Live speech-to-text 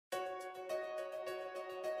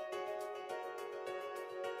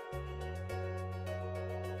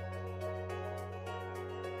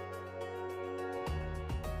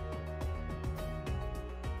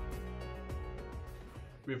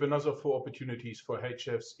We have another 4 opportunities for head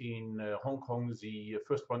chefs in Hong Kong. The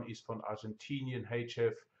first one is for an Argentinian head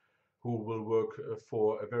chef who will work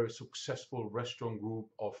for a very successful restaurant group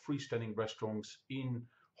of freestanding restaurants in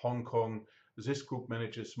Hong Kong. This group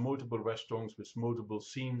manages multiple restaurants with multiple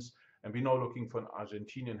scenes, and we're now looking for an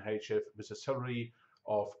Argentinian head chef with a salary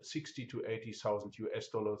of 60 to 80,000 US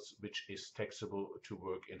dollars, which is taxable to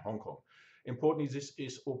work in Hong Kong. Importantly, this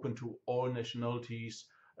is open to all nationalities.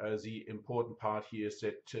 The important part here is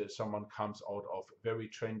that someone comes out of very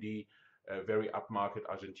trendy, very upmarket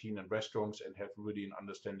Argentinian restaurants and have really an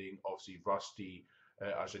understanding of the rusty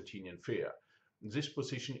Argentinian fare. This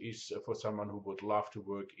position is for someone who would love to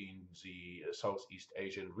work in the Southeast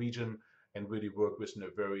Asian region and really work within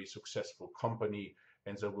a very successful company,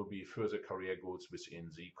 and there will be further career goals within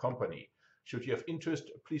the company. Should you have interest,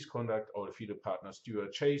 please contact our affiliate partner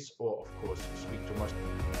Stuart Chase, or of course speak to us.